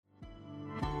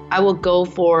I will go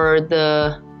for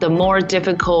the more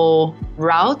difficult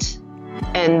route.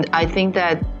 And I think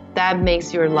that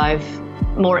makes your life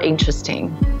more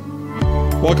interesting.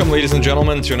 Welcome, ladies and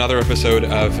gentlemen, to another episode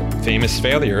of Famous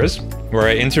Failures, where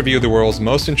I interview the world's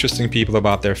most interesting people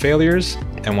about their failures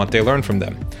and what they learned from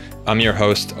them. I'm your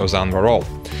host, Ozan Varol.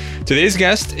 Today's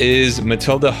guest is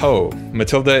Matilda Ho.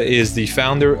 Matilda is the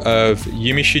founder of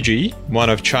Yimishiji, one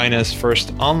of China's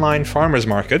first online farmers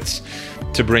markets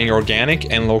to bring organic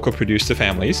and local produce to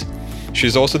families.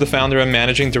 She's also the founder and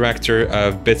managing director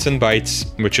of Bits and Bytes,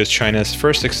 which is China's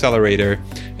first accelerator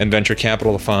and venture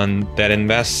capital fund that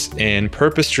invests in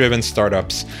purpose-driven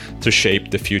startups to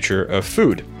shape the future of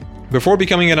food. Before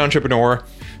becoming an entrepreneur,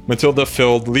 Matilda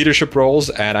filled leadership roles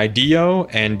at IDEO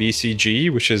and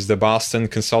BCG, which is the Boston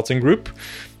Consulting Group,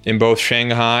 in both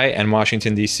Shanghai and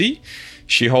Washington, D.C.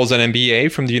 She holds an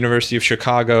MBA from the University of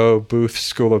Chicago Booth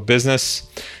School of Business.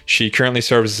 She currently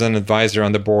serves as an advisor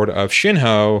on the board of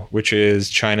Xinho, which is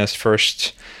China's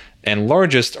first and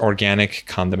largest organic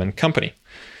condiment company.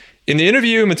 In the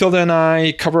interview, Matilda and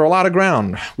I cover a lot of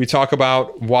ground. We talk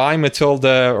about why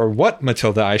Matilda, or what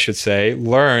Matilda, I should say,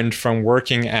 learned from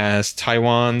working as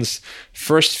Taiwan's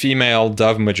first female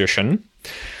dove magician,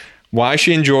 why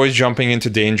she enjoys jumping into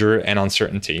danger and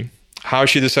uncertainty, how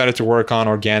she decided to work on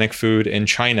organic food in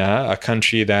China, a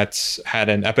country that's had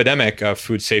an epidemic of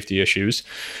food safety issues,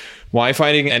 why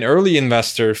finding an early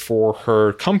investor for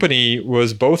her company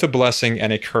was both a blessing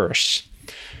and a curse,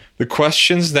 the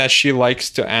questions that she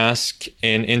likes to ask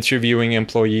in interviewing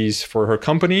employees for her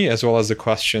company, as well as the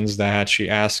questions that she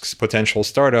asks potential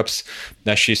startups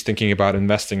that she's thinking about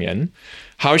investing in,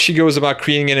 how she goes about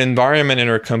creating an environment in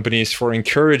her companies for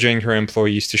encouraging her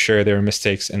employees to share their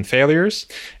mistakes and failures,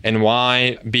 and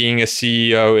why being a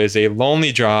CEO is a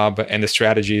lonely job and the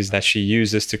strategies that she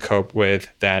uses to cope with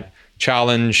that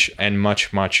challenge, and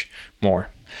much, much more.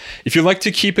 If you'd like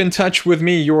to keep in touch with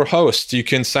me, your host, you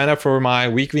can sign up for my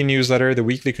weekly newsletter, The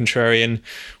Weekly Contrarian,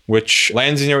 which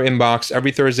lands in your inbox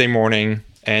every Thursday morning.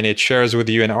 And it shares with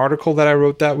you an article that I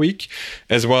wrote that week,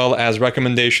 as well as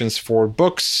recommendations for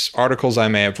books, articles I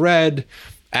may have read,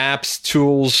 apps,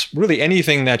 tools, really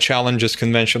anything that challenges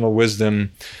conventional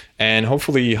wisdom and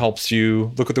hopefully helps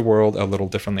you look at the world a little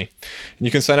differently. And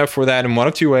you can sign up for that in one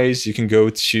of two ways. You can go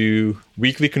to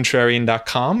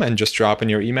weeklycontrarian.com and just drop in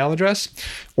your email address,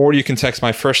 or you can text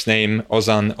my first name,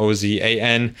 Ozan,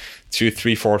 O-Z-A-N, to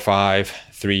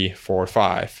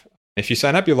 345-345. If you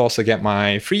sign up, you'll also get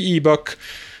my free ebook,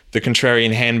 The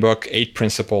Contrarian Handbook, 8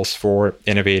 Principles for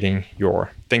Innovating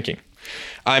Your Thinking.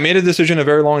 I made a decision a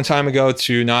very long time ago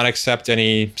to not accept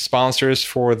any sponsors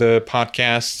for the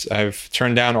podcast. I've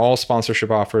turned down all sponsorship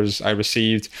offers I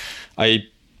received. I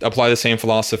apply the same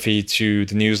philosophy to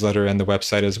the newsletter and the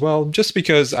website as well, just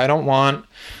because I don't want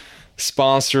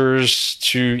sponsors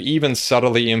to even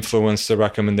subtly influence the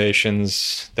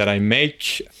recommendations that I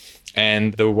make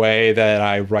and the way that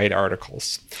I write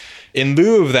articles. In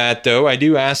lieu of that, though, I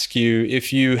do ask you,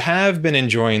 if you have been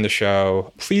enjoying the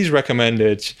show, please recommend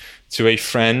it to a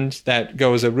friend. That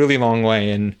goes a really long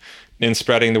way in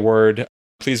spreading the word.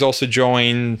 Please also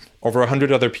join over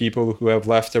 100 other people who have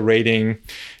left a rating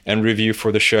and review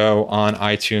for the show on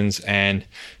iTunes and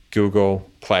Google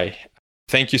Play.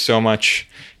 Thank you so much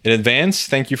in advance.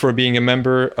 Thank you for being a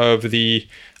member of the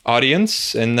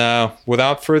audience. And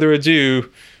without further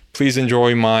ado, please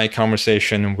enjoy my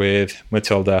conversation with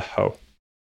Matilda Ho.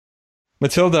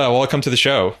 Matilda, welcome to the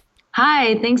show.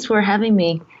 Hi, thanks for having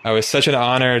me. It was such an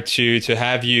honor to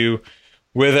have you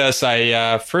with us.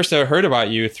 I first ever heard about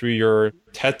you through your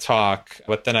TED Talk,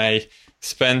 but then I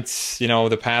spent,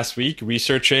 the past week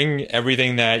researching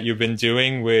everything that you've been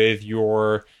doing with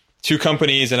your 2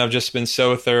 companies, and I've just been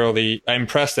so thoroughly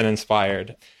impressed and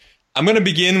inspired. I'm going to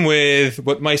begin with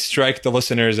what might strike the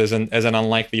listeners as an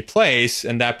unlikely place,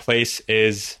 and that place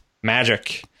is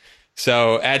magic.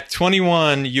 So at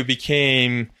 21, you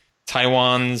became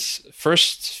Taiwan's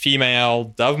first female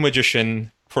dove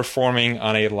magician performing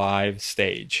on a live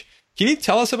stage. Can you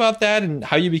tell us about that and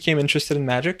how you became interested in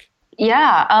magic?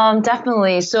 Yeah,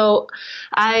 definitely. So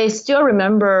I still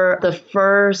remember the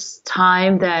first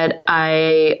time that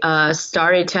I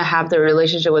started to have the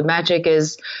relationship with magic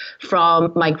is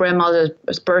from my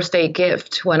grandmother's birthday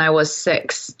gift when I was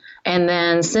 6. And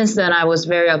then since then, I was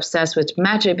very obsessed with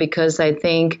magic because I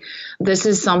think this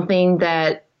is something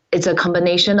that it's a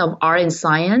combination of art and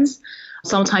science.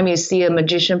 Sometimes you see a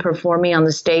magician performing on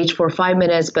the stage for 5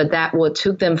 minutes, but that would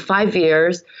took them 5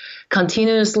 years,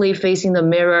 continuously facing the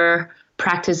mirror,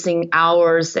 practicing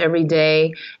hours every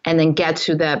day, and then get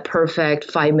to that perfect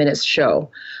 5 minutes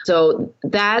show. So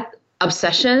that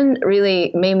obsession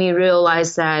really made me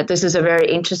realize that this is a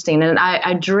very interesting, and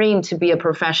I dream to be a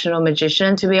professional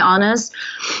magician, to be honest.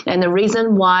 And the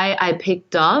reason why I picked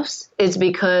doves is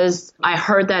because I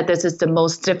heard that this is the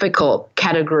most difficult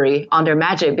category under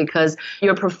magic, because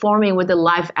you're performing with a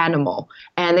live animal,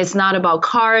 and it's not about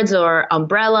cards or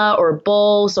umbrella or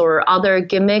bowls or other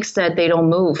gimmicks that they don't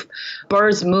move.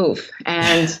 Birds move,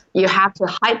 and you have to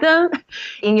hide them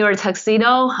in your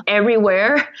tuxedo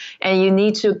everywhere, and you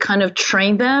need to kind of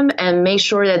train them and make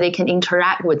sure that they can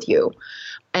interact with you.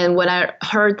 And when I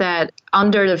heard that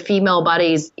under the female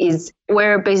bodies is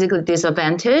we're basically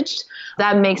disadvantaged,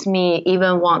 that makes me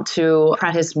even want to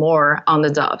practice more on the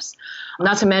doves.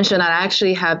 Not to mention, I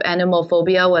actually have animal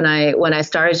phobia when I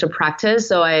started to practice.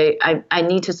 So I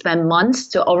need to spend months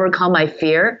to overcome my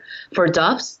fear for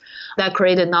doves. That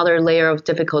created another layer of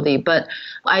difficulty. But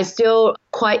I still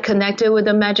quite connected with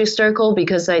the magic circle,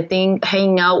 because I think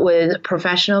hanging out with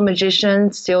professional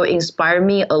magicians still inspired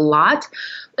me a lot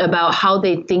about how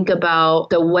they think about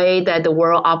the way that the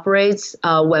world operates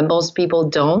when most people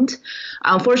don't.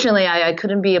 Unfortunately, I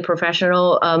couldn't be a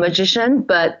professional magician,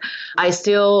 but I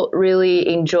still really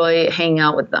enjoy hanging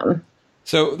out with them.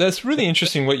 So that's really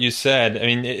interesting what you said. I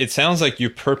mean, it sounds like you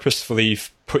purposefully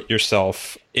put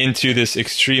yourself into this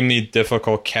extremely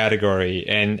difficult category.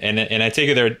 And I take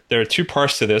it there are two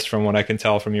parts to this from what I can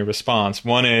tell from your response.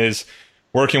 One is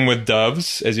working with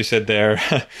doves. As you said, they're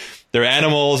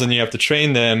animals and you have to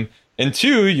train them. And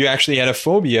two, you actually had a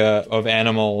phobia of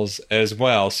animals as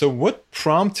well. So what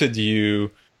prompted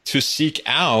you to seek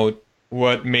out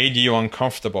what made you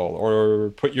uncomfortable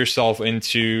or put yourself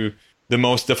into the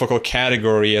most difficult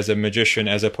category as a magician,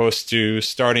 as opposed to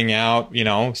starting out,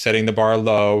 setting the bar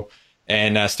low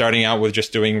and starting out with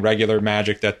just doing regular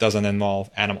magic that doesn't involve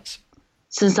animals?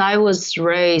 Since I was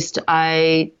raised,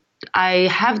 I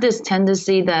have this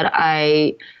tendency that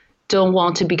I don't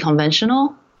want to be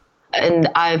conventional. And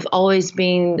I've always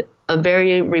been a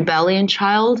very rebellious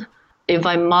child. If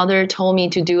my mother told me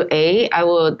to do A, I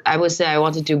would say I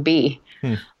want to do B.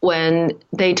 When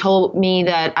they told me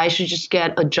that I should just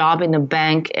get a job in the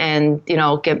bank and,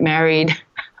 get married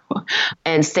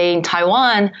and stay in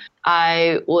Taiwan,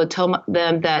 I would tell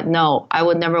them that no, I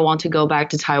would never want to go back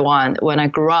to Taiwan. When I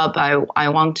grew up, I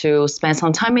want to spend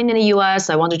some time in the US.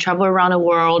 I want to travel around the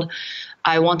world.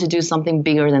 I want to do something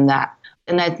bigger than that.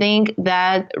 And I think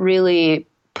that really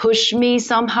pushed me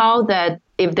somehow that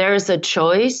if there is a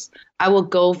choice, I will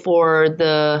go for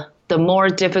the more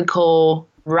difficult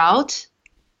route.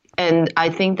 And I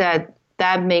think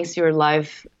that makes your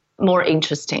life more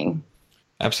interesting.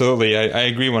 Absolutely. I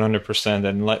agree 100%.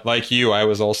 And like you, I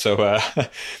was also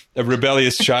a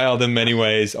rebellious child in many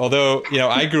ways. Although,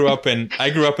 I grew up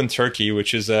in Turkey,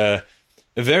 which is a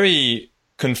very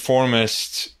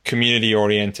conformist,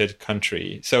 community-oriented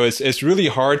country. So it's really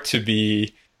hard to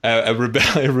be a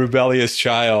rebellious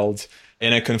child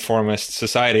in a conformist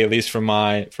society, at least from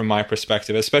my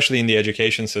perspective, especially in the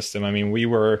education system. I mean, we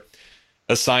were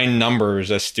assigned numbers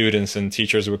as students, and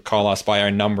teachers would call us by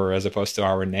our number as opposed to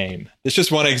our name. It's just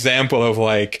one example of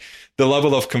the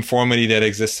level of conformity that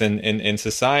exists in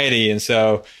society. And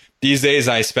so these days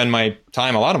I spend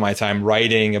a lot of my time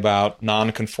writing about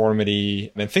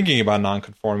nonconformity and thinking about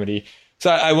nonconformity. So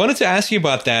I wanted to ask you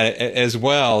about that as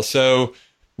well. So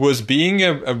was being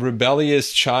a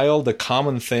rebellious child a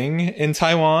common thing in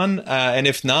Taiwan? And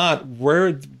if not,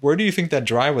 where do you think that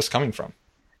drive was coming from?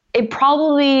 It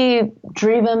probably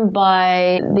driven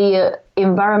by the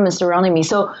environment surrounding me.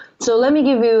 So let me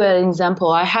give you an example.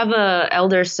 I have an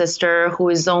elder sister who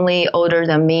is only older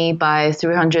than me by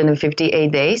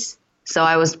 358 days. So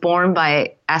I was born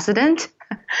by accident,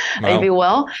 Wow. if you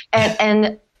will.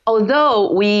 And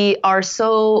although we are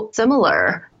so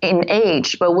similar in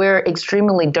age, but we're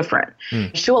extremely different.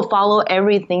 She will follow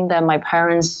everything that my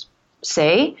parents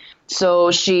say.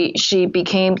 So she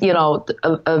became,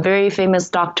 a very famous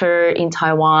doctor in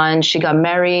Taiwan. She got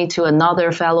married to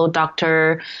another fellow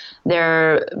doctor.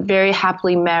 They're very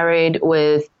happily married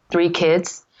with 3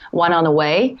 kids, one on the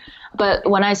way. But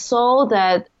when I saw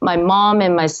that my mom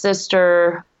and my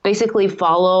sister basically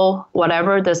follow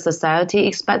whatever the society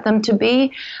expect them to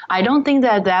be, I don't think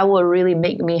that will really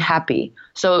make me happy.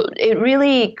 So it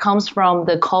really comes from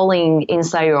the calling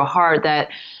inside your heart that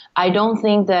I don't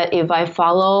think that if I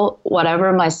follow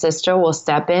whatever my sister will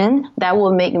step in, that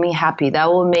will make me happy.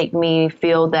 That will make me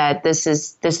feel that this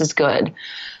is good.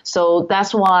 So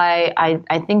that's why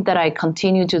I think that I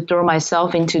continue to throw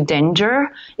myself into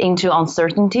danger, into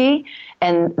uncertainty,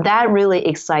 and that really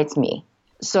excites me.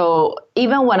 So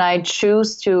even when I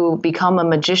choose to become a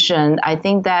magician, I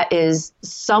think that is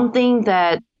something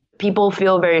that people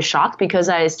feel very shocked because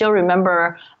I still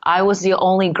remember I was the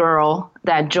only girl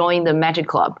that joined the magic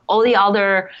club. All the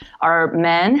other are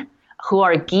men who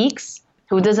are geeks,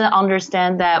 who doesn't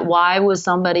understand that why would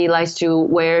somebody likes to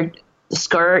wear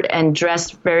skirt and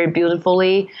dress very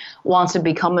beautifully, wants to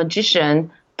become a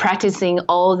magician, practicing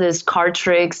all these card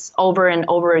tricks over and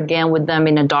over again with them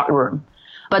in a dark room.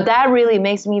 But that really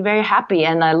makes me very happy,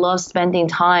 and I love spending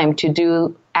time to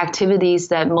do activities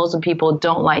that most people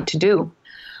don't like to do.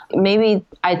 Maybe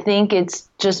I think it's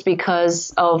just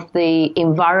because of the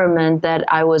environment that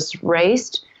I was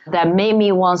raised that made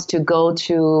me want to go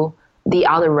to the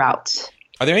other route.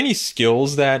 Are there any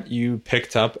skills that you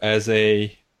picked up as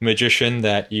a magician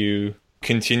that you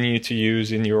continue to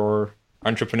use in your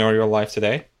entrepreneurial life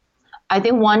today? I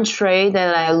think one trait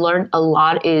that I learned a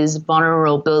lot is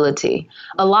vulnerability.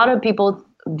 A lot of people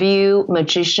view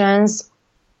magicians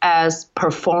as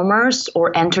performers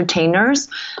or entertainers.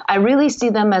 I really see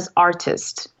them as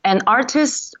artists. And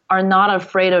artists are not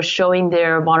afraid of showing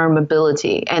their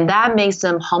vulnerability. And that makes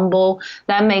them humble.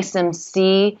 That makes them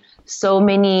see so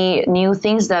many new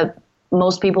things that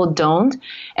most people don't.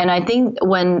 And I think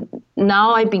when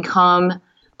now I become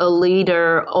a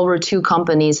leader over 2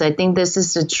 companies, I think this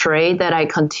is a trait that I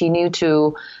continue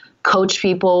to coach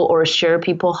people or share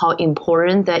people how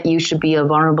important that you should be a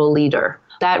vulnerable leader.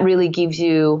 That really gives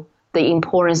you the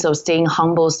importance of staying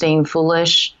humble, staying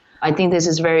foolish. I think this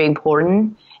is very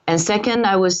important. And second,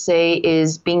 I would say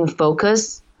is being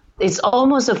focused. It's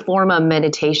almost a form of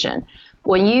meditation.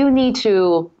 When you need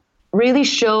to really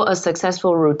show a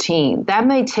successful routine, that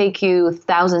may take you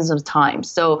thousands of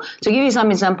times. So to give you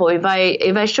some example, if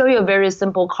I show you a very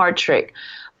simple card trick,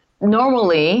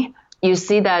 normally you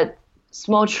see that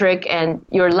small trick and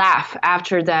you laugh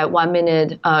after that 1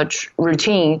 minute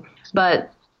routine,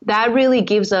 but that really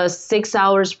gives us 6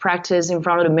 hours practice in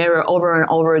front of the mirror over and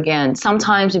over again.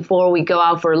 Sometimes before we go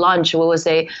out for lunch, we will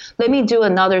say, let me do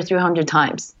another 300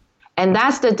 times. And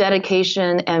that's the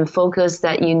dedication and focus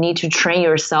that you need to train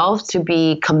yourself to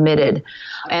be committed.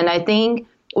 And I think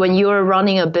when you're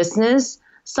running a business,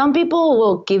 some people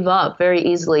will give up very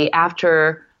easily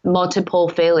after multiple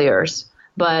failures.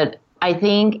 But I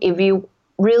think if you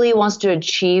really want to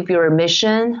achieve your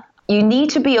mission, you need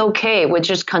to be okay with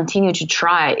just continue to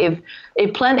try.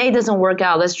 If plan A doesn't work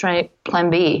out, let's try plan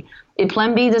B. If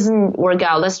plan B doesn't work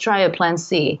out, let's try a plan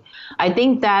C. I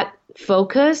think that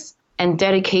focus and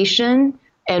dedication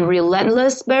and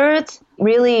relentless spirit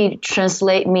really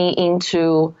translate me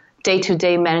into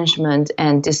day-to-day management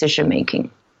and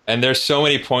decision-making. And there's so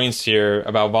many points here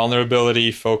about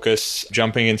vulnerability, focus,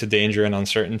 jumping into danger and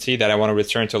uncertainty that I want to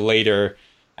return to later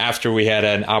after we had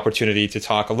an opportunity to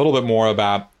talk a little bit more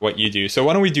about what you do. So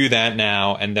why don't we do that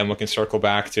now, and then we can circle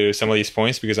back to some of these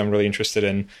points because I'm really interested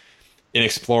in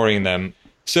exploring them.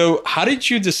 So how did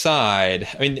you decide?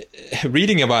 I mean,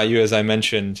 reading about you, as I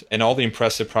mentioned, and all the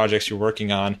impressive projects you're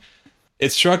working on,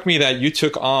 it struck me that you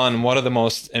took on one of the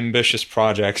most ambitious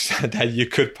projects that you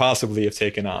could possibly have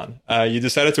taken on. You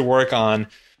decided to work on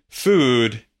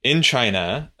food in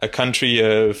China, a country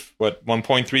of,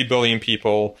 1.3 billion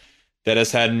people that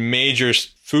has had major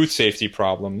food safety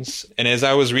problems. And as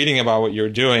I was reading about what you're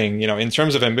doing, in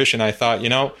terms of ambition, I thought,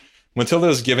 Matilda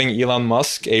is giving Elon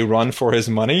Musk a run for his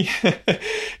money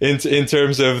in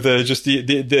terms of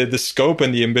the scope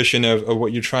and the ambition of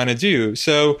what you're trying to do.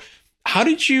 So how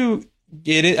did you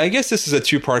get it? I guess this is a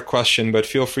 2-part question, but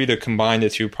feel free to combine the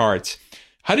 2 parts.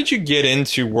 How did you get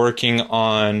into working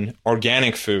on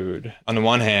organic food on the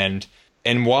one hand,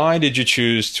 and why did you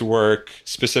choose to work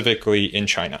specifically in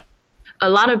China? A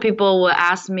lot of people will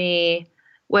ask me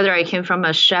whether I came from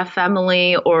a chef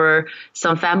family or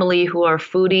some family who are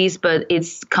foodies, but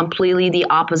it's completely the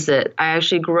opposite. I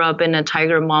actually grew up in a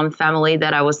tiger mom family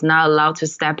that I was not allowed to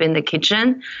step in the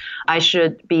kitchen. I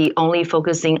should be only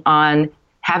focusing on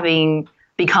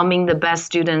becoming the best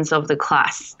students of the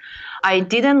class. I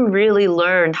didn't really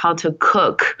learn how to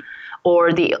cook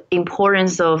or the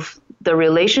importance of the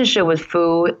relationship with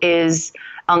food is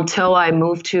until I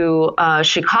moved to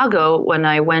Chicago when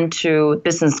I went to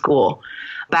business school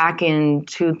back in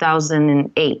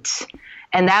 2008.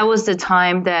 And that was the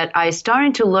time that I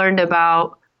started to learn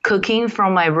about cooking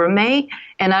from my roommate.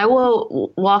 And I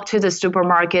will walk to the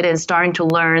supermarket and starting to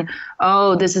learn,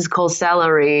 this is called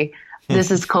celery. This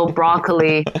is called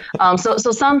broccoli. So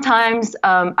sometimes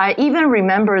I even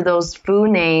remember those food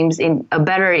names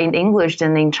better in English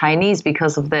than in Chinese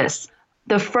because of this.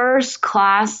 The first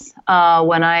class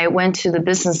when I went to the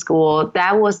business school,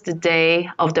 that was the day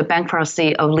of the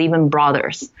bankruptcy of Lehman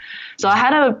Brothers. So I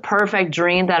had a perfect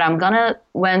dream that I'm going to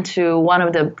went to one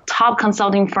of the top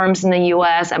consulting firms in the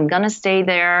US. I'm going to stay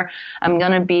there. I'm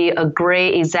going to be a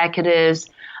great executive.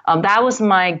 That was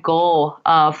my goal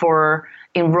for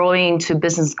enrolling to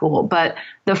business school. But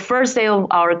the first day of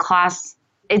our class,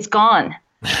 it's gone.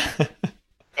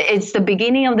 It's the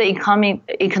beginning of the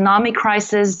economic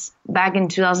crisis back in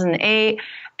 2008,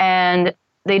 and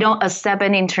they don't accept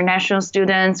any international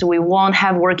students. We won't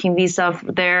have working visa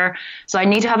there. So I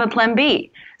need to have a plan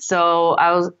B. So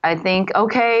I think,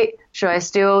 okay, should I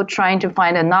still trying to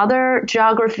find another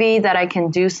geography that I can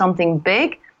do something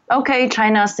big? Okay,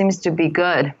 China seems to be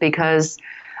good because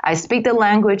I speak the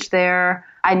language there.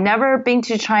 I never been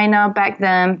to China back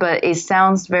then, but it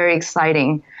sounds very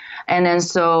exciting. And then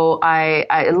so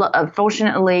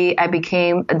fortunately, I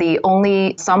became the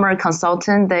only summer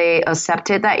consultant they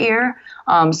accepted that year.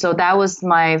 So that was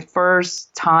my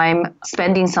first time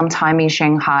spending some time in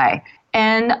Shanghai.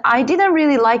 And I didn't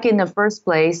really like it in the first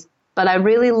place, but I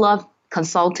really loved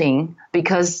consulting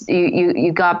because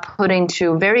you got put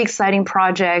into very exciting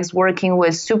projects working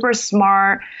with super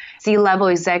smart C-level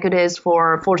executives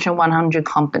for Fortune 100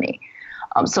 company.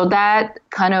 So that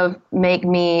kind of made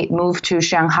me move to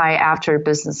Shanghai after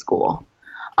business school.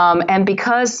 And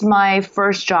because my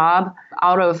first job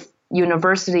out of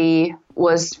university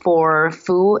was for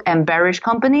food and beverage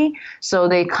company, so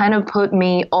they kind of put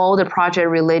me all the project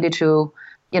related to,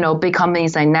 big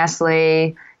companies like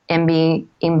Nestle, MB,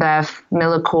 InBev,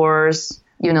 Millicors,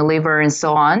 Unilever, and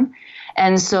so on.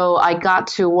 And so I got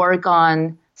to work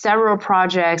on several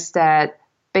projects that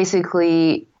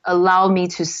basically allow me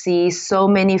to see so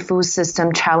many food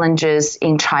system challenges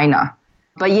in China.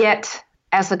 But yet,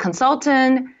 as a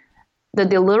consultant, the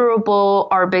deliverable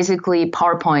are basically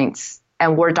PowerPoints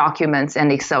and Word documents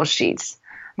and Excel sheets.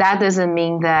 That doesn't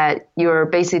mean that you're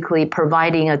basically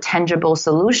providing a tangible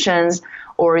solutions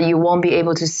or you won't be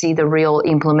able to see the real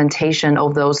implementation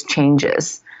of those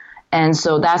changes. And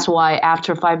so that's why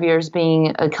after 5 years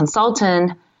being a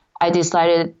consultant, I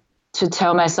decided to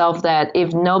tell myself that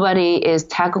if nobody is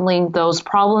tackling those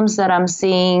problems that I'm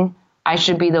seeing, I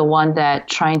should be the one that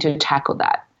trying to tackle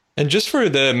that. And just for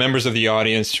the members of the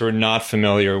audience who are not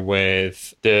familiar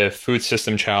with the food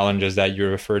system challenges that you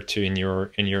referred to in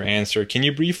your answer, can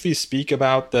you briefly speak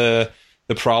about the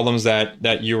problems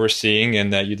that you were seeing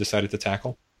and that you decided to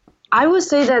tackle? I would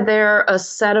say that there are a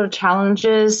set of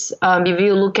challenges if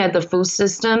you look at the food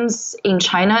systems in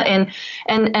China. And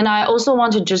I also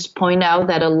want to just point out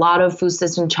that a lot of food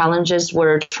system challenges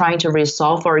we're trying to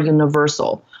resolve are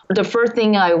universal. The first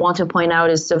thing I want to point out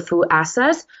is the food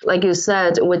access. Like you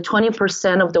said, with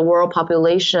 20% of the world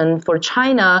population for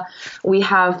China, we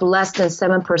have less than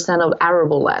 7% of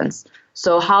arable lands.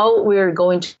 So how we're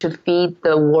going to feed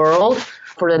the world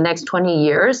for the next 20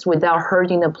 years without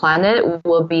hurting the planet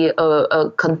will be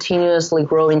a continuously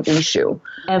growing issue.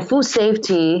 And food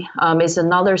safety is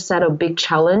another set of big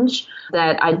challenge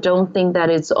that I don't think that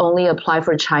it's only applied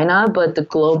for China, but the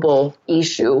global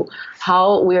issue.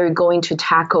 How we're going to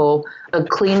tackle a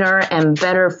cleaner and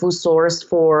better food source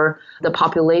for the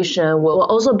population will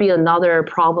also be another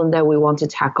problem that we want to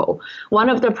tackle. One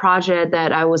of the projects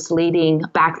that I was leading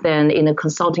back then in a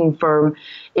consulting firm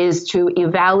is to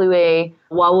evaluate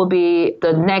what will be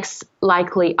the next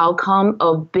likely outcome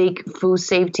of big food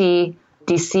safety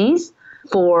disease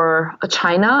for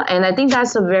China. And I think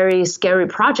that's a very scary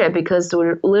project because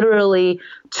we literally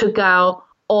took out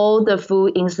all the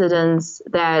food incidents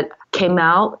that came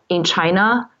out in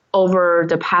China over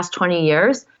the past 20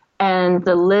 years. And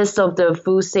the list of the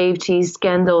food safety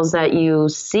scandals that you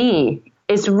see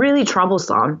is really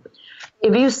troublesome.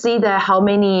 If you see that how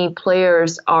many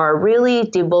players are really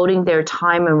devoting their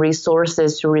time and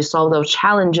resources to resolve those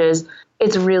challenges,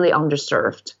 it's really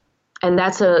underserved. And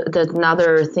that's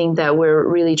another thing that we're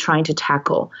really trying to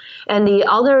tackle. And the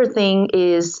other thing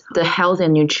is the health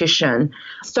and nutrition.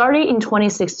 Starting in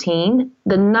 2016,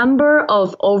 the number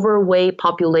of overweight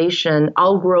population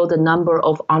outgrow the number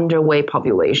of underweight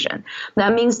population.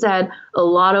 That means that a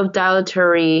lot of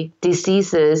dietary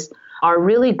diseases are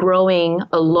really growing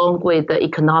along with the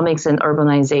economics and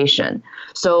urbanization.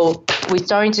 So we're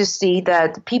starting to see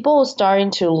that people are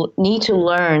starting to need to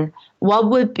learn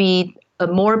what would be a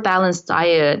more balanced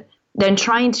diet than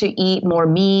trying to eat more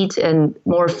meat and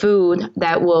more food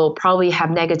that will probably have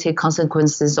negative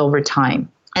consequences over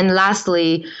time. And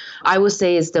lastly, I would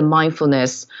say is the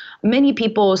mindfulness. Many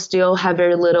people still have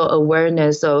very little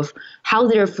awareness of how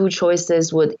their food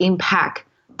choices would impact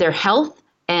their health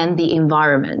and the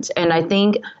environment. And I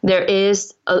think there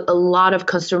is a lot of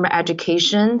consumer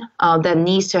education that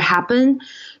needs to happen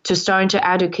to starting to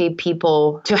educate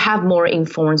people to have more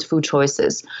informed food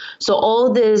choices. So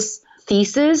all these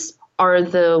theses are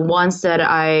the ones that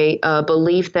I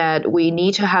believe that we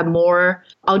need to have more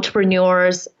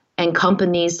entrepreneurs and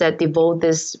companies that devote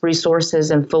these resources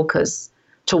and focus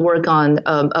to work on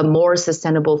a more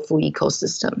sustainable food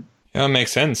ecosystem. Yeah, that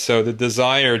makes sense. So the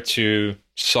desire to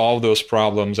solve those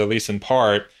problems, at least in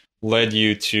part, led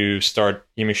you to start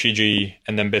Imishiji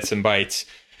and then Bits and Bytes.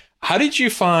 How did you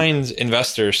find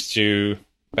investors to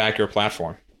back your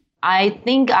platform? I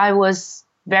think I was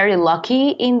very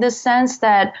lucky in the sense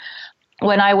that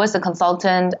when I was a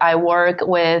consultant, I worked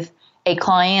with a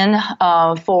client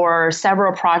for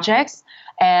several projects.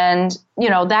 And,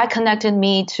 that connected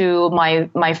me to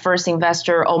my first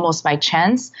investor almost by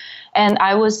chance. And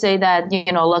I would say that,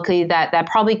 luckily that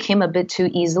probably came a bit too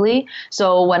easily.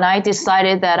 So when I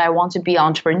decided that I want to be an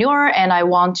entrepreneur and I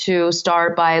want to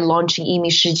start by launching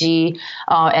Imishiji,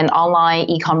 an online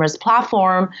e-commerce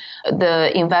platform,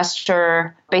 the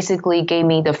investor basically gave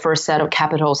me the first set of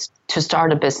capitals to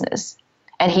start a business.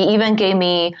 And he even gave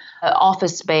me an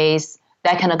office space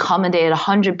that can accommodate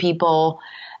 100 people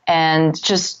and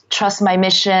just trust my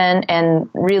mission and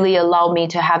really allow me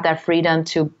to have that freedom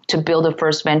to build the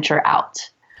first venture out.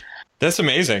 That's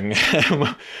amazing.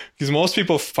 Because most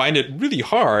people find it really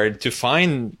hard to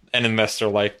find an investor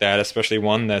like that, especially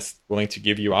one that's willing to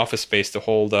give you office space to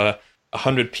hold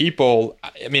 100 people.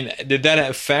 I mean, did that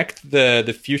affect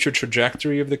the future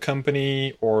trajectory of the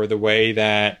company or the way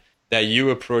that you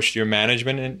approached your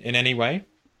management in any way?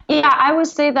 Yeah, I would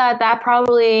say that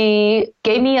probably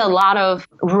gave me a lot of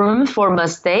room for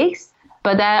mistakes,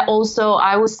 but that also,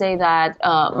 I would say that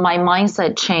my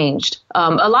mindset changed.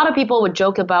 A lot of people would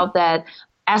joke about that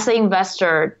as an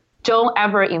investor, don't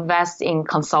ever invest in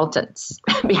consultants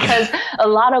because a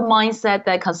lot of mindset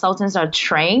that consultants are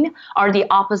trained are the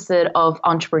opposite of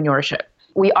entrepreneurship.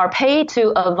 We are paid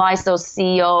to advise those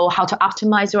CEO how to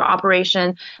optimize your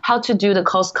operation, how to do the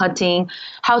cost cutting,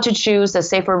 how to choose a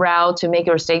safer route to make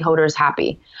your stakeholders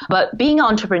happy. But being an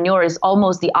entrepreneur is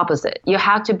almost the opposite. You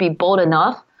have to be bold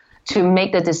enough to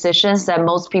make the decisions that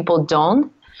most people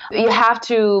don't. You have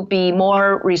to be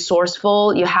more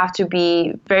resourceful. You have to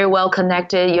be very well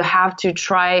connected. You have to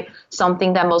try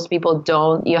something that most people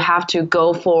don't. You have to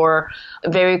go for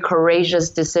a very courageous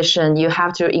decision. You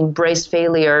have to embrace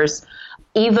failures.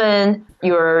 Even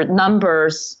your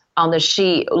numbers on the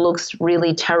sheet looks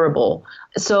really terrible.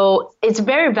 So it's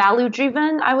very value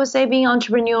driven, I would say, being an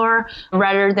entrepreneur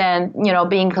rather than,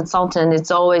 being consultant.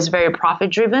 It's always very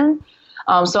profit driven.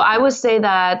 So I would say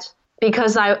that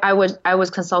because I was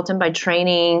consultant by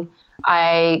training,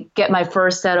 I get my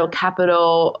first set of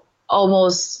capital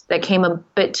almost that came a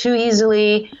bit too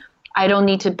easily. I don't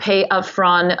need to pay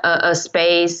upfront a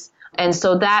space. And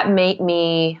so that made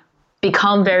me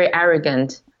become very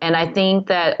arrogant. And I think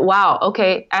that, wow,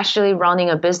 okay, actually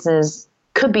running a business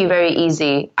could be very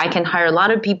easy. I can hire a lot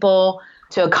of people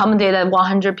to accommodate that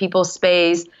 100 people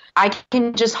space. I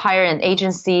can just hire an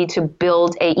agency to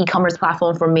build an e-commerce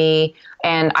platform for me.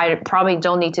 And I probably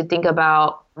don't need to think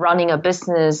about running a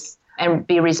business and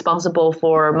be responsible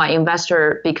for my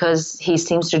investor because he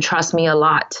seems to trust me a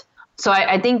lot. So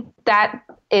I think that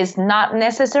is not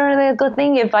necessarily a good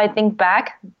thing if I think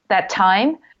back that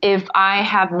time. If I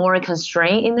have more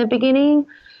constraint in the beginning,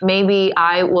 maybe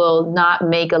I will not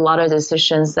make a lot of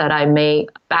decisions that I made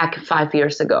back 5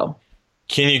 years ago.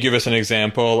 Can you give us an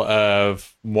example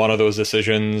of one of those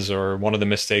decisions or one of the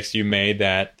mistakes you made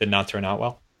that did not turn out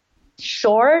well?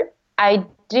 Sure. I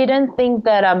didn't think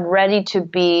that I'm ready to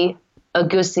be a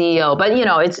good CEO, but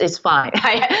it's fine.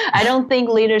 I don't think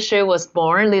leadership was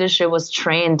born. Leadership was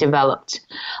trained and developed.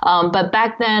 But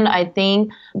back then, I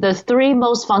think the three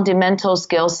most fundamental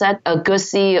skill set a good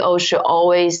CEO should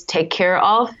always take care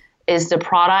of is the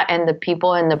product and the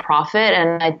people and the profit.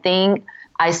 And I think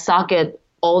I suck at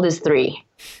all these three.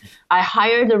 I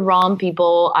hired the wrong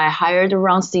people. I hired the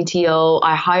wrong CTO.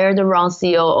 I hired the wrong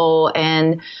COO,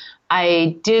 and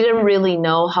I didn't really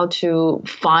know how to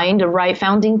find the right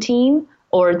founding team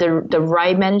or the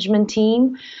right management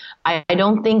team. I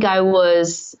don't think I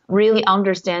was really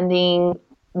understanding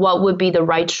what would be the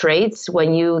right traits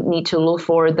when you need to look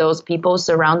for those people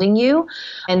surrounding you.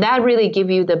 And that really give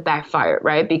you the backfire,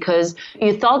 right? Because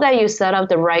you thought that you set up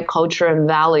the right culture and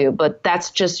value, but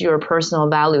that's just your personal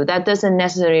value. That doesn't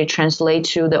necessarily translate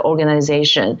to the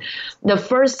organization. The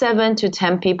first 7 to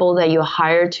 10 people that you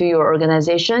hire to your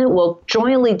organization will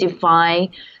jointly define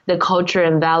the culture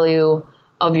and value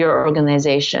of your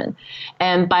organization.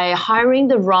 And by hiring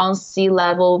the wrong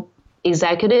C-level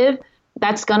executive,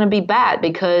 that's going to be bad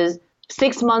because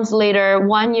 6 months later,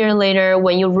 1 year later,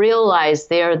 when you realize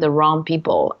they're the wrong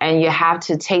people and you have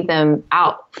to take them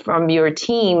out from your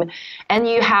team and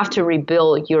you have to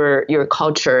rebuild your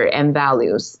culture and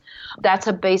values, that's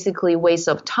a basically waste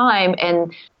of time.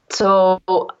 And so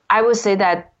I would say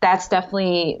that that's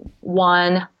definitely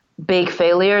one big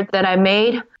failure that I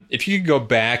made. If you could go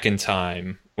back in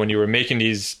time when you were making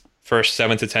these first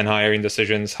 7 to 10 hiring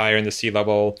decisions, hiring the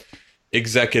C-level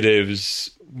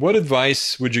executives, what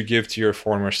advice would you give to your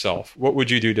former self? What would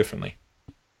you do differently?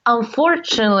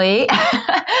 Unfortunately,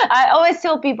 I always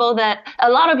tell people that a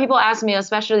lot of people ask me,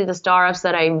 especially the startups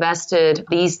that I invested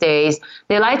these days,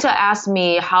 they like to ask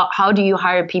me, how do you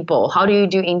hire people? How do you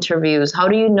do interviews? How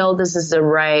do you know this is the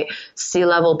right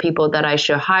C-level people that I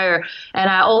should hire? And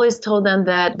I always told them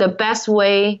that the best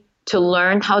way to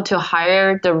learn how to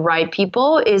hire the right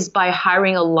people is by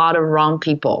hiring a lot of wrong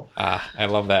people. I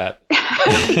love that.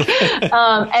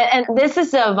 And this is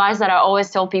the advice that I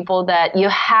always tell people, that you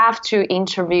have to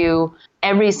interview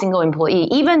every single employee.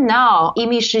 Even now,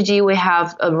 Shiji, we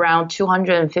have around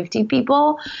 250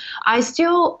 people. I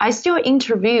still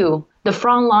interview the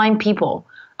frontline people.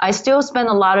 I still spend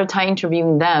a lot of time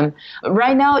interviewing them.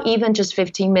 Right now, even just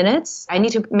 15 minutes, I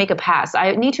need to make a pass.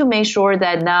 I need to make sure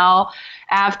that now,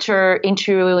 after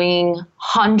interviewing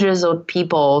hundreds of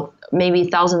people, maybe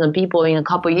thousands of people in a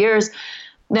couple of years,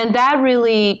 then that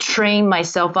really trained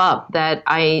myself up, that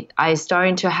I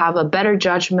started to have a better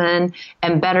judgment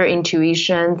and better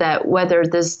intuition that whether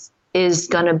this is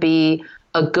going to be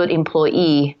a good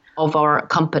employee of our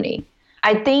company.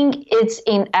 I think it's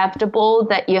inevitable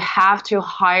that you have to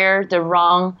hire the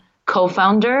wrong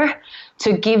co-founder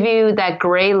to give you that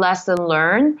great lesson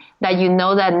learned, that you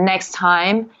know that next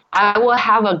time I will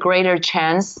have a greater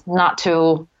chance not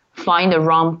to find the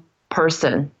wrong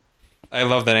person. I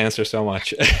love that answer so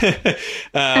much.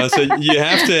 So you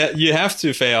have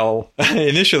to fail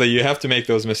initially. You have to make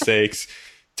those mistakes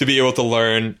to be able to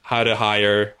learn how to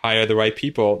hire the right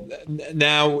people.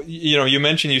 Now, you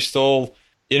mentioned you still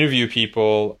interview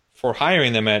people for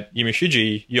hiring them at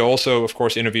Shiji. You also, of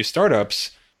course, interview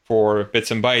startups for Bits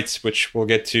and Bytes, which we'll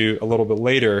get to a little bit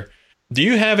later. Do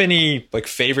you have any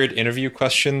favorite interview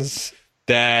questions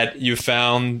that you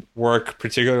found work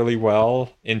particularly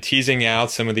well in teasing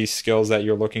out some of these skills that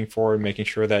you're looking for and making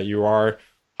sure that you are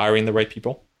hiring the right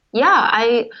people? Yeah,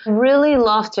 I really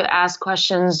love to ask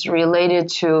questions related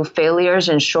to failures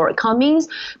and shortcomings,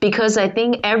 because I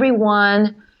think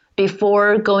everyone,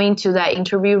 before going to that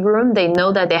interview room, they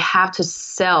know that they have to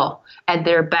sell at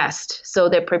their best. So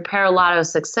they prepare a lot of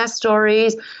success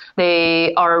stories.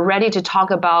 They are ready to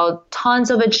talk about tons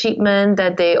of achievement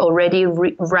that they already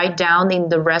write down in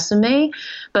the resume.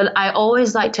 But I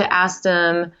always like to ask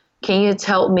them, can you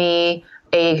tell me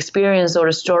an experience or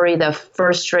a story that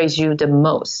frustrates you the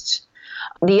most?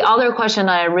 The other question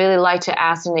I really like to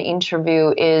ask in the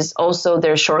interview is also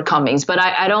their shortcomings, but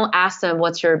I don't ask them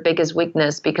what's your biggest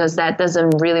weakness, because that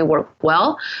doesn't really work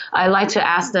well. I like to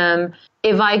ask them,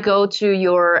 if I go to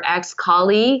your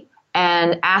ex-colleague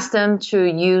and ask them to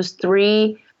use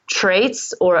 3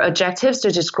 traits or adjectives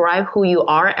to describe who you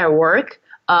are at work,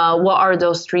 what are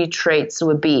those 3 traits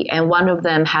would be? And one of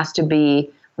them has to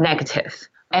be negative.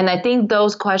 And I think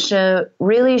those questions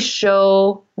really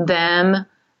show them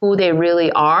who they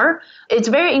really are. It's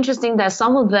very interesting that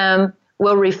some of them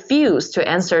will refuse to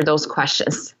answer those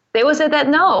questions. They will say that,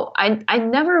 no, I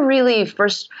never really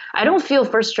I don't feel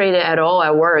frustrated at all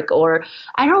at work, or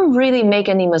I don't really make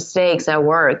any mistakes at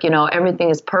work.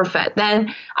 Everything is perfect.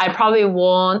 Then I probably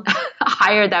won't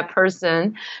hire that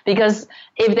person, because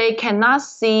if they cannot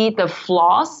see the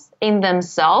flaws in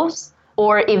themselves,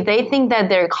 or if they think that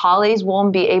their colleagues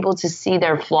won't be able to see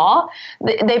their flaw,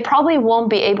 they probably won't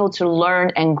be able to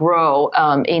learn and grow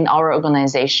in our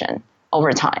organization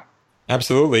over time.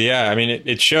 Absolutely. Yeah. I mean,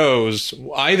 it shows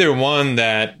either one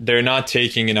that they're not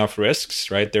taking enough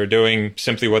risks, right? They're doing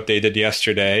simply what they did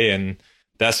yesterday, and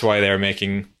that's why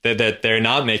that they're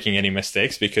not making any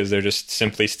mistakes, because they're just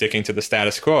simply sticking to the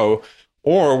status quo.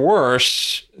 Or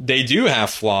worse, they do have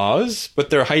flaws, but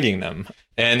they're hiding them.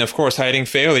 And of course, hiding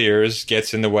failures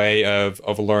gets in the way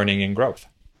of learning and growth.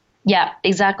 Yeah,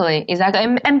 exactly.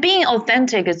 And being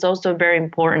authentic is also very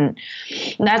important.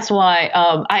 That's why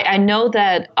I know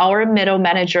that our middle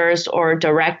managers or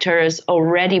directors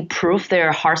already prove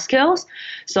their hard skills.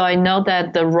 So I know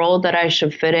that the role that I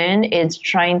should fit in is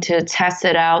trying to test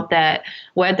it out, that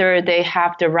whether they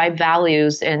have the right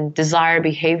values and desired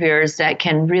behaviors that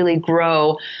can really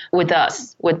grow with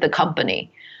us, with the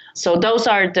company. So those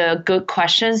are the good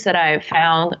questions that I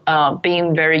found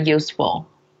being very useful.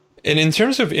 And in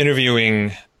terms of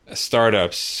interviewing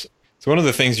startups, so one of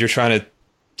the things you're trying to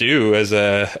do as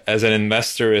an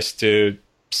investor is to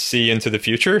see into the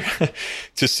future,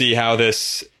 to see how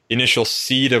this initial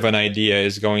seed of an idea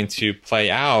is going to play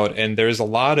out. And there's a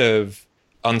lot of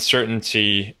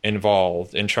uncertainty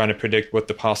involved in trying to predict what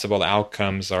the possible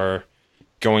outcomes are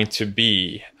going to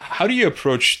be. How do you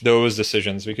approach those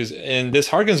decisions? And this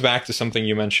harkens back to something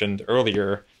you mentioned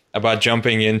earlier about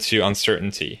jumping into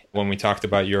uncertainty when we talked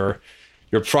about your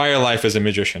prior life as a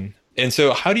magician. And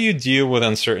so how do you deal with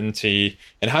uncertainty,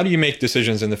 and how do you make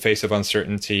decisions in the face of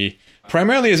uncertainty,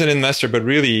 primarily as an investor, but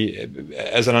really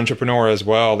as an entrepreneur as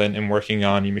well, and working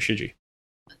on Imishiji?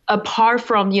 Apart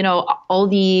from, all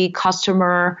the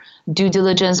customer due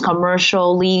diligence,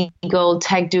 commercial, legal,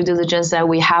 tech due diligence that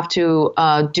we have to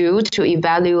do to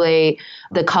evaluate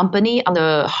the company on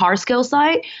the hard skill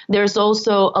side, there's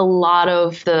also a lot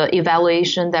of the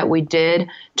evaluation that we did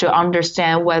to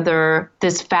understand whether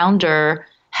this founder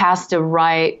has the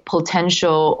right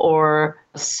potential or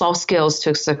soft skills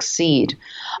to succeed.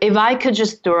 If I could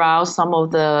just throw out some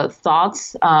of the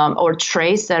thoughts or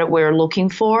traits that we're looking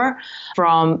for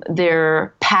from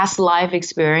their past life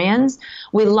experience,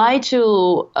 we like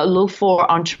to look for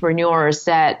entrepreneurs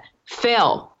that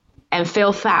fail and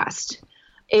fail fast.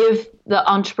 If the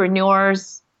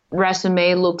entrepreneur's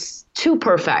resume looks too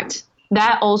perfect,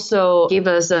 that also gives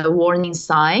us a warning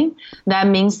sign. That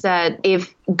means that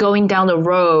if going down the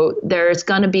road, there's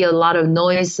going to be a lot of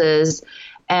noises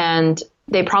and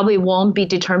they probably won't be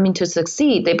determined to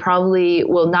succeed. They probably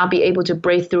will not be able to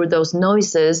break through those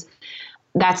noises.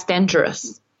 That's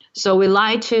dangerous. So we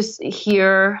like to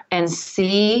hear and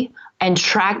see and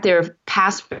track their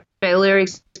past failure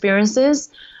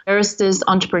experiences. There's this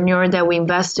entrepreneur that we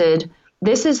invested.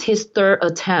 This is his third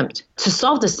attempt to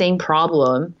solve the same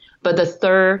problem, but the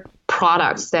third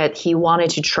products that he wanted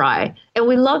to try. And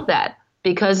we love that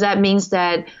because that means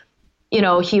that,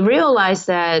 he realized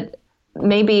that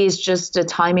maybe it's just the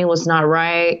timing was not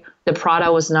right, the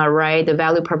product was not right, the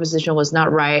value proposition was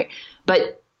not right,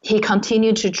 but he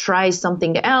continued to try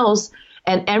something else.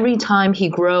 And every time he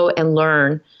grow and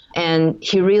learn, and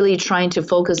he really trying to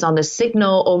focus on the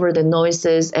signal over the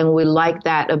noises. And we like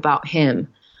that about him.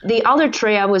 The other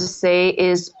trait I would say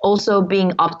is also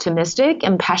being optimistic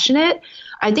and passionate.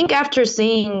 I think after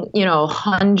seeing,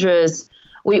 hundreds,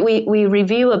 we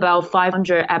review about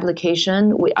 500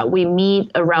 applications. We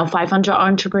meet around 500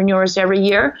 entrepreneurs every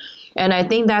year. And I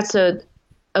think that's a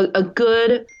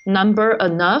good number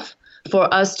enough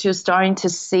for us to starting to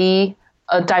see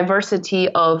a diversity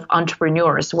of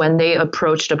entrepreneurs when they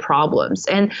approach the problems.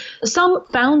 And some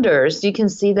founders, you can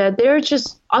see that they're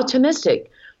just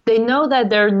optimistic. They know that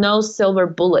there are no silver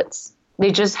bullets.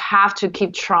 They just have to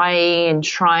keep trying and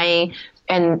trying.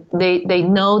 And they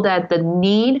know that the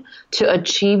need to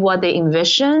achieve what they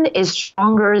envision is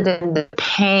stronger than the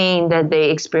pain that they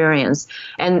experience.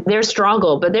 And they're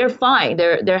struggle, but they're fine.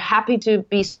 They're happy to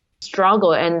be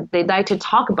struggle, and they like to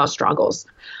talk about struggles.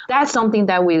 That's something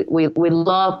that we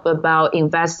love about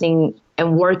investing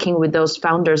and working with those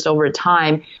founders over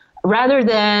time, rather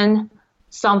than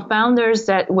some founders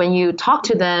that when you talk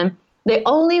to them, they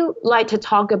only like to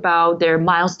talk about their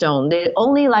milestone. They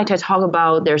only like to talk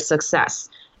about their success.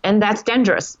 And that's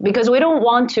dangerous because we don't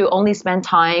want to only spend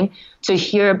time to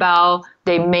hear about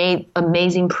they made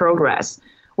amazing progress.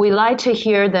 We like to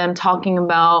hear them talking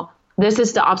about this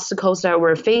is the obstacles that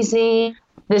we're facing.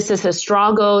 This is a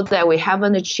struggle that we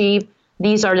haven't achieved.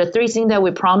 These are the 3 things that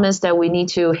we promised that we need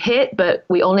to hit, but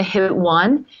we only hit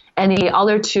 1. And the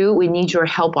other 2, we need your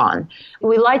help on.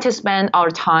 We like to spend our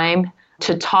time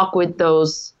to talk with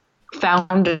those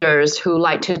founders who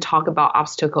like to talk about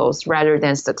obstacles rather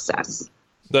than success.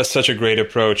 That's such a great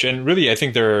approach. And really, I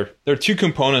think there are 2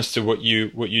 components to what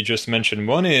you just mentioned.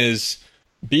 One is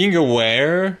being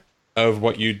aware of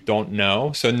what you don't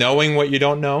know. So knowing what you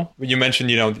don't know. You mentioned,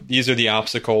 these are the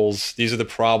obstacles, these are the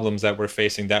problems that we're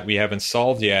facing that we haven't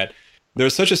solved yet.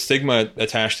 There's such a stigma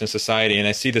attached in society, and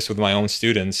I see this with my own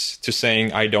students, to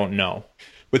saying, I don't know.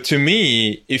 But to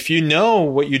me, if you know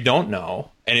what you don't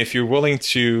know, and if you're willing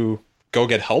to go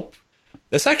get help,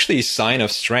 that's actually a sign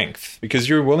of strength, because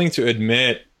you're willing to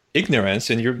admit ignorance,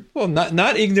 and you're,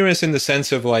 not ignorance in the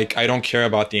sense of like, I don't care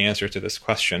about the answer to this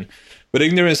question, but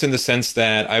ignorance in the sense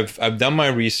that I've done my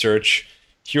research.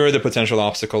 Here are the potential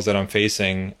obstacles that I'm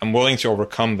facing. I'm willing to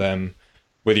overcome them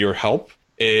with your help.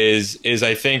 Is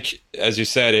I think, as you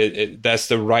said, that's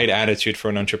the right attitude for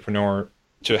an entrepreneur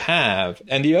to have.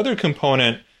 And the other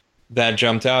component that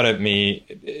jumped out at me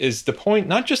is the point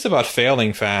not just about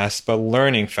failing fast, but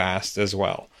learning fast as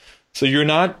well. So you're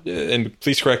not, and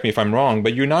please correct me if I'm wrong,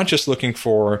 but you're not just looking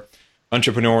for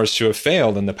entrepreneurs who have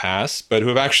failed in the past, but who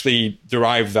have actually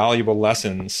derived valuable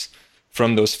lessons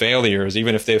from those failures,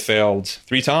 even if they failed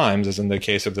 3 times, as in the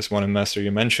case of this one investor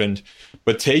you mentioned,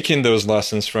 but taken those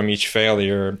lessons from each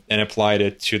failure and applied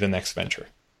it to the next venture.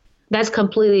 That's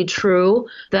completely true,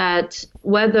 that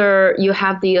whether you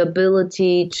have the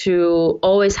ability to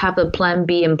always have a plan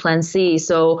B and plan C.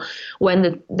 So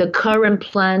when the current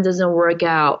plan doesn't work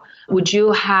out, would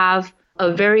you have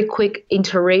a very quick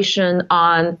iteration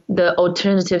on the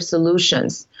alternative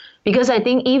solutions? Because I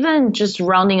think even just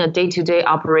running a day-to-day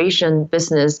operation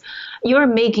business, you're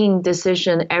making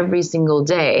decision every single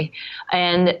day.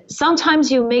 And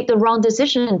sometimes you make the wrong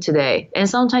decision today, and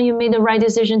sometimes you make the right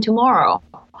decision tomorrow.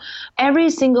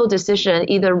 Every single decision,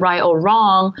 either right or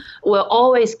wrong, will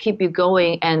always keep you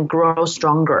going and grow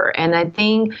stronger. And I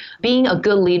think being a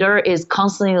good leader is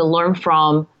constantly to learn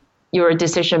from your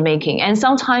decision making. And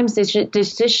sometimes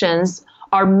decisions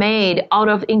are made out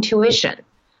of intuition.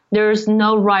 There's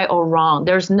no right or wrong.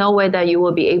 There's no way that you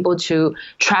will be able to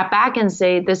track back and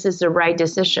say, this is the right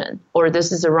decision or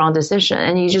this is the wrong decision.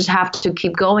 And you just have to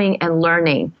keep going and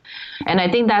learning. And I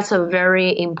think that's a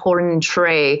very important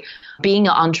trait, being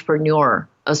an entrepreneur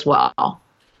as well.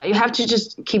 You have to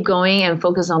just keep going and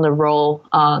focus on the role,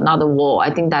 not the wall.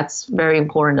 I think that's very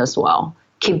important as well.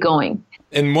 Keep going.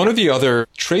 And one of the other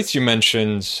traits you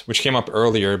mentioned, which came up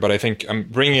earlier, but I think I'm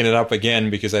bringing it up again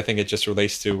because I think it just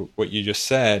relates to what you just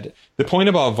said, the point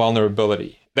about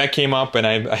vulnerability. That came up, and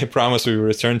I promise we will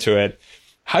return to it.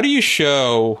 How do you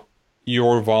show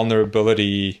your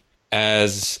vulnerability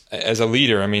as a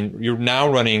leader? I mean, you're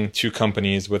now running 2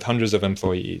 companies with hundreds of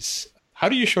employees. How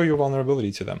do you show your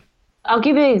vulnerability to them? I'll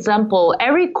give you an example.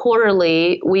 Every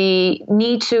quarterly, we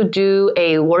need to do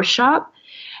a workshop,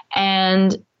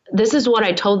 and this is what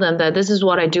I told them, that this is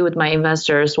what I do with my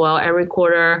investors. Well, every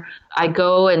quarter I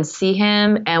go and see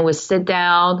him and we sit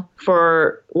down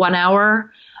for 1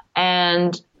 hour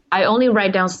and I only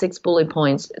write down 6 bullet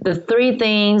points. The 3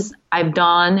 things I've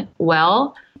done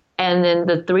well and then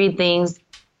the 3 things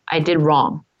I did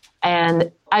wrong. And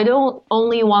I don't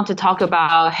only want to talk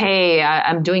about, hey,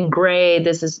 I'm doing great.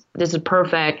 This is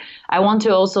perfect. I want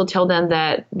to also tell them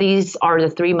that these are the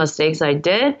 3 mistakes I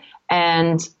did.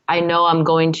 And I know I'm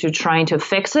going to try to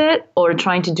fix it or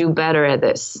trying to do better at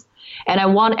this. And I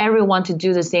want everyone to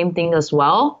do the same thing as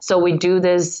well. So we do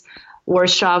this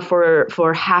workshop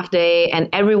for half day, and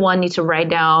everyone needs to write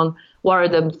down what are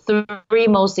the 3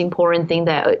 most important things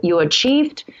that you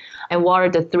achieved and what are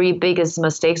the 3 biggest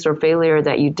mistakes or failure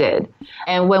that you did.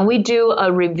 And when we do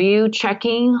a review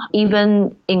checking,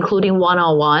 even including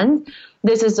one-on-one,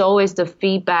 this is always the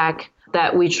feedback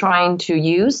that we're trying to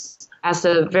use as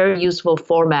a very useful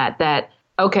format that,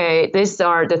 okay, these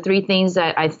are the 3 things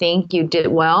that I think you did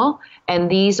well, and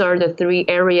these are the 3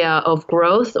 areas of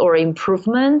growth or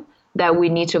improvement that we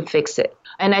need to fix it.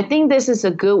 And I think this is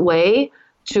a good way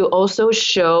to also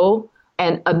show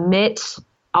and admit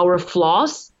our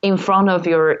flaws in front of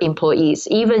your employees,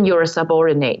 even your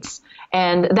subordinates.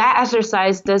 And that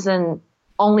exercise doesn't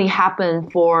only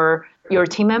happen for your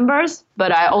team members,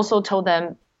 but I also told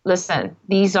them, listen,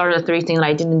 these are the 3 things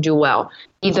I didn't do well.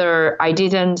 Either I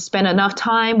didn't spend enough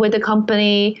time with the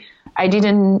company, I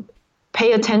didn't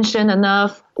pay attention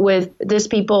enough with these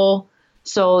people,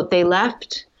 so they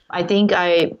left. I think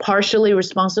I partially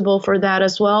responsible for that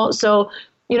as well. So,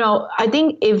 I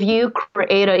think if you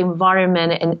create an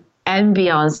environment and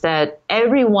ambience that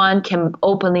everyone can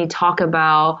openly talk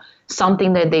about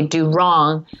something that they do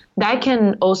wrong, that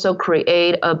can also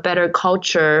create a better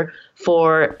culture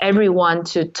for everyone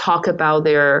to talk about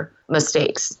their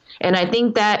mistakes. And I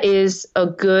think that is a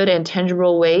good and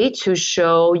tangible way to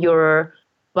show your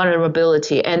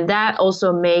vulnerability. And that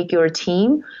also make your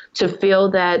team to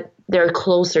feel that they're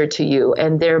closer to you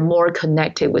and they're more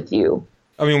connected with you.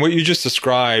 I mean, what you just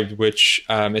described, which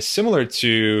is similar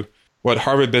to what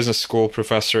Harvard Business School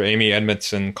professor Amy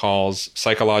Edmondson calls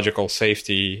psychological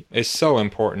safety, is so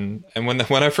important. And when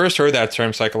I first heard that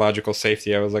term, psychological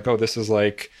safety, I was like, oh, this is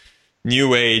like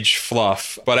new age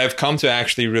fluff. But I've come to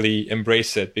actually really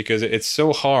embrace it because it's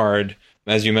so hard,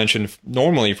 as you mentioned,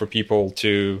 normally for people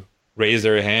to raise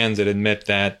their hands and admit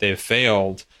that they've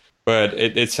failed. But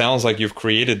it sounds like you've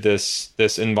created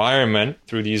this environment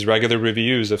through these regular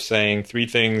reviews of saying 3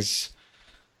 things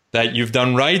that you've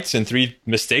done right and 3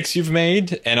 mistakes you've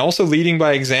made, and also leading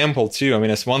by example too. I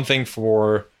mean, it's one thing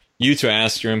for you to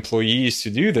ask your employees to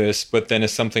do this, but then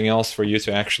it's something else for you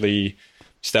to actually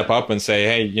step up and say,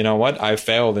 hey, you know what? I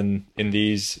failed in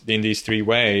these 3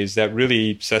 ways. That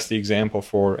really sets the example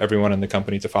for everyone in the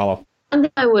company to follow. One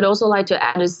thing I would also like to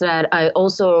add is that I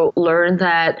also learned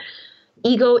that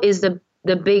ego is the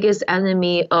biggest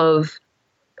enemy of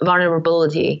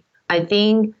vulnerability. I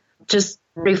think just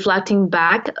reflecting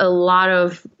back, a lot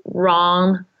of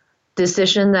wrong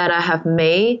decision that I have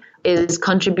made is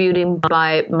contributing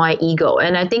by my ego.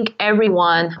 And I think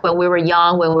everyone, when we were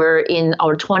young, when we were in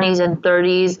our 20s and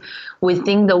 30s, we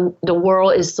think the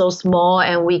world is so small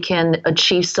and we can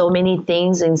achieve so many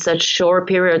things in such short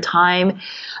period of time.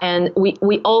 And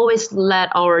we always let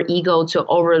our ego to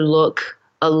overlook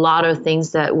a lot of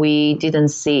things that we didn't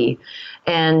see.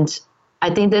 And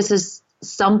I think this is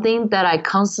something that I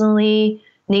constantly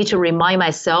need to remind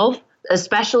myself,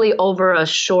 especially over a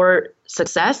short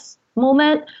success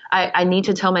moment. I need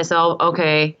to tell myself,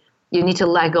 okay, you need to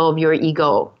let go of your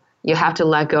ego. You have to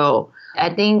let go.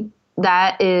 I think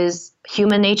that is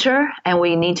human nature, and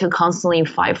we need to constantly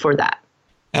fight for that.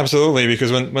 Absolutely,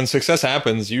 because when success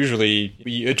happens, usually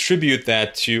we attribute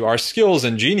that to our skills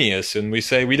and genius, and we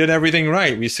say we did everything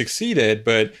right, we succeeded,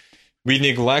 but we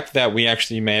neglect that we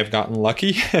actually may have gotten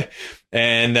lucky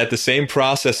and that the same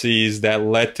processes that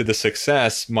led to the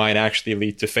success might actually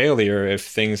lead to failure if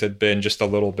things had been just a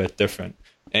little bit different.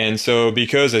 And so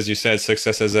because, as you said,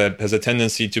 success has a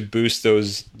tendency to boost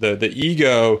the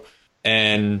ego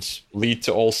and lead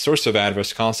to all sorts of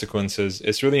adverse consequences,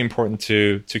 it's really important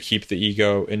to keep the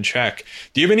ego in check.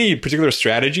 Do you have any particular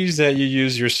strategies that you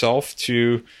use yourself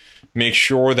to make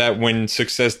sure that when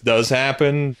success does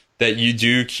happen, that you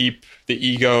do keep the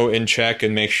ego in check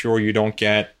and make sure you don't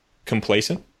get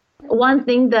complacent? One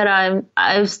thing that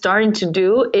I'm starting to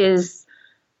do is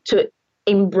to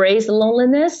embrace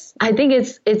loneliness. I think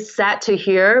it's sad to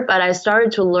hear, but I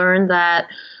started to learn that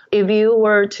if you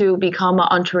were to become an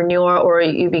entrepreneur or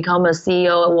you become a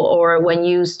CEO, or when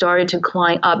you started to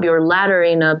climb up your ladder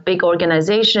in a big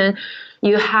organization,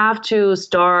 you have to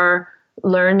start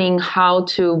learning how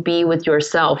to be with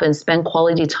yourself and spend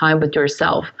quality time with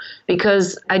yourself.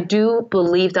 Because I do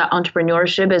believe that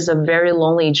entrepreneurship is a very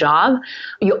lonely job.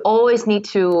 You always need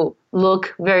to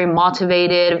look very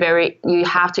motivated, you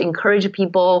have to encourage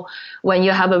people. When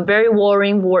you have a very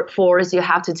warring workforce, you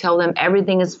have to tell them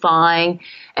everything is fine.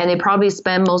 And they probably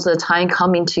spend most of the time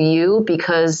coming to you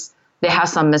because they have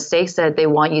some mistakes that they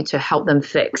want you to help them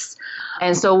fix.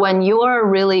 And so when you're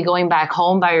really going back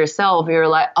home by yourself, you're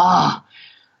like, oh,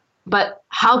 but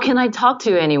how can I talk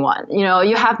to anyone?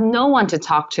 You have no one to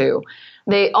talk to.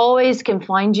 They always can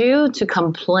find you to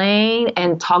complain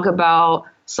and talk about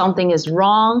something is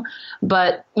wrong,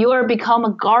 but you are become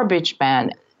a garbage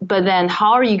man. But then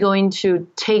how are you going to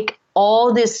take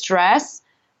all this stress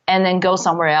and then go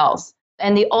somewhere else?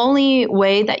 And the only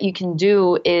way that you can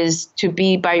do is to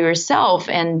be by yourself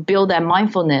and build that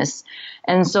mindfulness.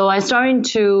 And so I started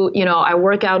to, I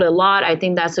work out a lot. I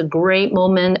think that's a great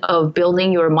moment of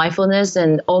building your mindfulness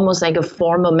and almost like a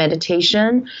form of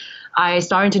meditation. I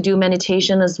started to do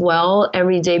meditation as well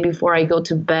every day before I go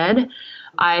to bed.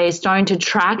 I started to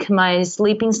track my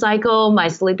sleeping cycle, my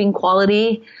sleeping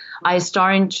quality. I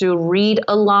started to read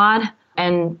a lot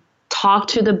and talk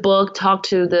to the book, talk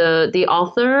to the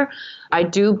author. I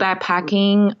do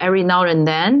backpacking every now and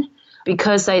then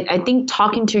because I think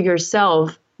talking to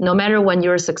yourself, no matter when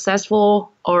you're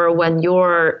successful or when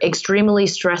you're extremely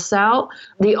stressed out,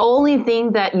 the only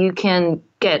thing that you can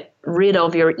get rid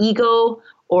of your ego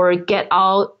or get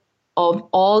out of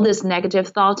all this negative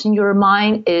thoughts in your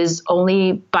mind is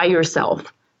only by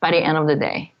yourself by the end of the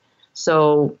day.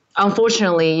 So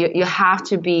unfortunately, you have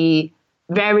to be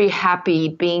very happy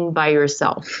being by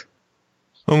yourself.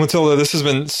 Well, Matilda, this has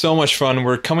been so much fun.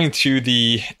 We're coming to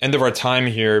the end of our time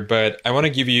here, but I want to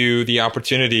give you the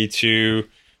opportunity to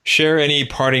share any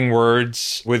parting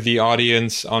words with the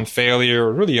audience on failure,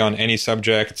 or really on any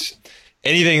subject,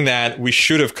 anything that we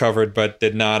should have covered but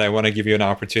did not. I want to give you an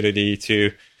opportunity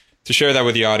to share that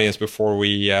with the audience before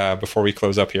we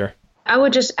close up here. I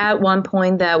would just add one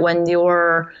point that when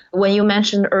you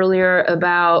mentioned earlier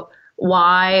about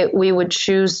why we would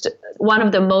choose one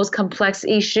of the most complex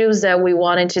issues that we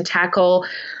wanted to tackle,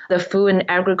 the food and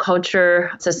agriculture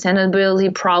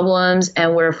sustainability problems,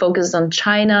 and we're focused on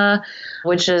China,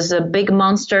 which is a big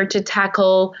monster to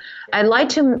tackle. I'd like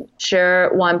to share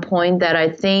one point that I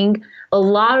think a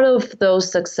lot of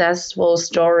those successful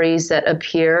stories that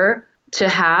appear to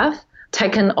have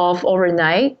taken off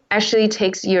overnight actually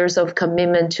takes years of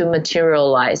commitment to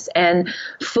materialize. And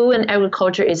food and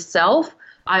agriculture itself,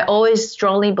 I always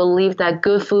strongly believe that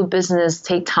good food business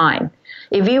take time.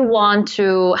 If you want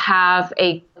to have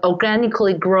a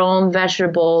organically grown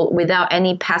vegetable without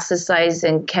any pesticides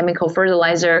and chemical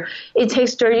fertilizer, it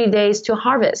takes 30 days to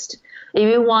harvest. If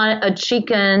you want a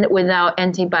chicken without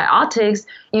antibiotics,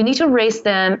 you need to raise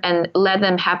them and let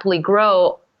them happily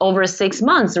grow over 6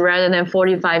 months rather than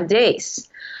 45 days.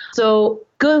 So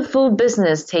good food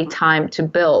business take time to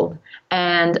build.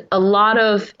 And a lot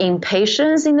of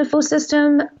impatience in the food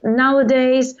system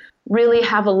nowadays really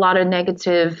have a lot of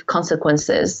negative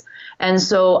consequences. And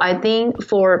so I think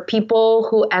for people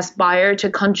who aspire to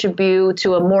contribute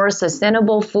to a more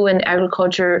sustainable food and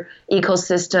agriculture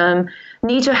ecosystem,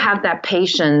 need to have that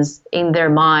patience in their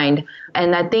mind.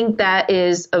 And I think that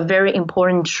is a very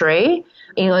important trait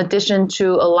in addition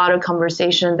to a lot of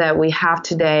conversation that we have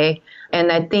today.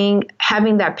 And I think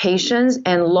having that patience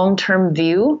and long-term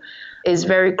view is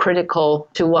very critical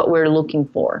to what we're looking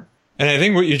for. And I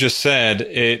think what you just said,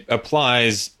 it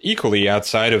applies equally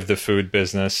outside of the food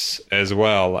business as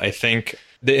well. I think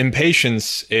the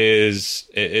impatience is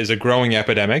a growing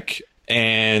epidemic,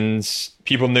 and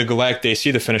people neglect, they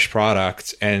see the finished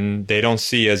product and they don't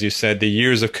see, as you said, the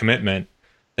years of commitment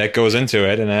that goes into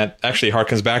it. And that actually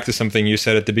harkens back to something you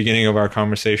said at the beginning of our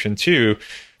conversation too.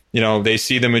 They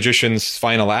see the magician's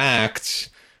final act,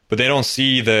 but they don't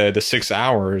see the 6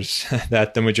 hours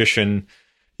that the magician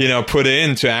put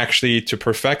in to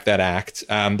perfect that act.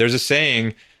 There's a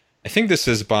saying, I think this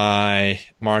is by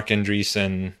Mark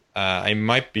Andreessen. I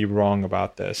might be wrong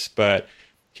about this, but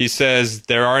he says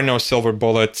there are no silver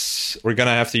bullets. We're going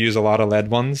to have to use a lot of lead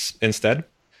ones instead.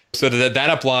 So that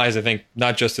applies, I think,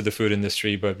 not just to the food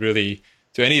industry, but really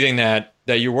to anything that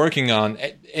you're working on.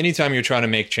 Anytime you're trying to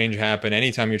make change happen,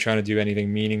 anytime you're trying to do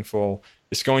anything meaningful,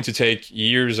 it's going to take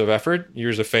years of effort,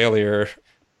 years of failure.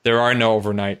 There are no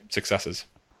overnight successes.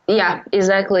 Yeah,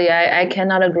 exactly. I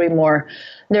cannot agree more.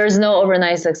 There's no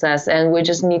overnight success, and we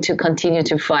just need to continue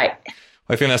to fight.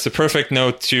 I think that's the perfect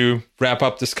note to wrap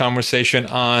up this conversation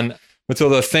on.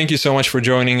 Matilda, thank you so much for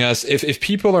joining us. If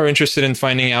people are interested in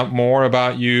finding out more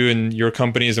about you and your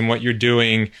companies and what you're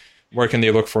doing, where can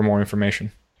they look for more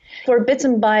information? For Bits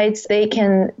and Bytes, they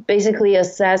can basically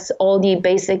access all the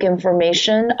basic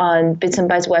information on Bits and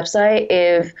Bytes website.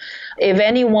 If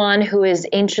anyone who is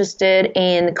interested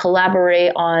in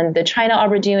collaborate on the China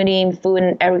opportunity in food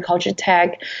and agriculture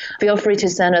tech, feel free to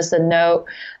send us a note.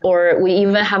 Or we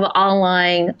even have an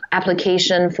online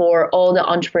application for all the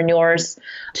entrepreneurs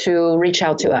to reach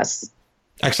out to us.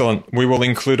 Excellent. We will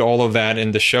include all of that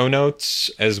in the show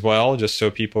notes as well, just so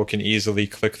people can easily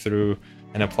click through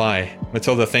and apply.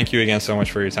 Matilda, thank you again so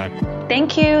much for your time.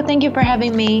 Thank you. Thank you for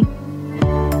having me.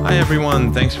 Hi,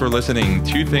 everyone. Thanks for listening.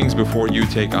 2 things before you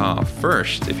take off.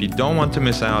 First, if you don't want to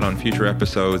miss out on future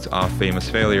episodes of Famous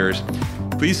Failures,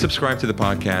 please subscribe to the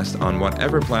podcast on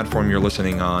whatever platform you're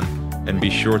listening on, and be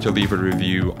sure to leave a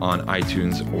review on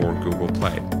iTunes or Google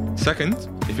Play. Second,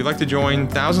 if you'd like to join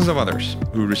thousands of others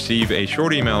who receive a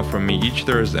short email from me each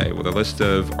Thursday with a list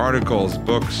of articles,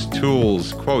 books,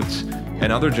 tools, quotes,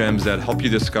 and other gems that help you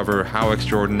discover how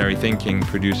extraordinary thinking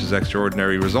produces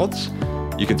extraordinary results,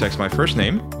 you can text my first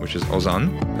name, which is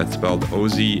Ozan, that's spelled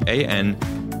O-Z-A-N,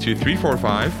 to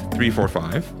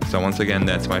 345-345. So once again,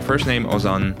 that's my first name,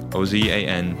 Ozan,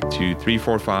 O-Z-A-N, to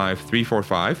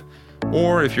 345-345.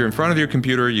 Or if you're in front of your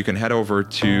computer, you can head over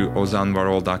to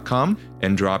ozanvarol.com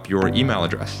and drop your email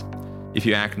address. If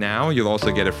you act now, you'll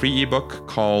also get a free ebook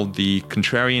called The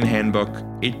Contrarian Handbook,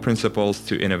 8 Principles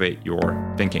to Innovate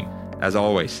Your Thinking. As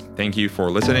always, thank you for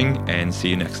listening and see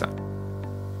you next time.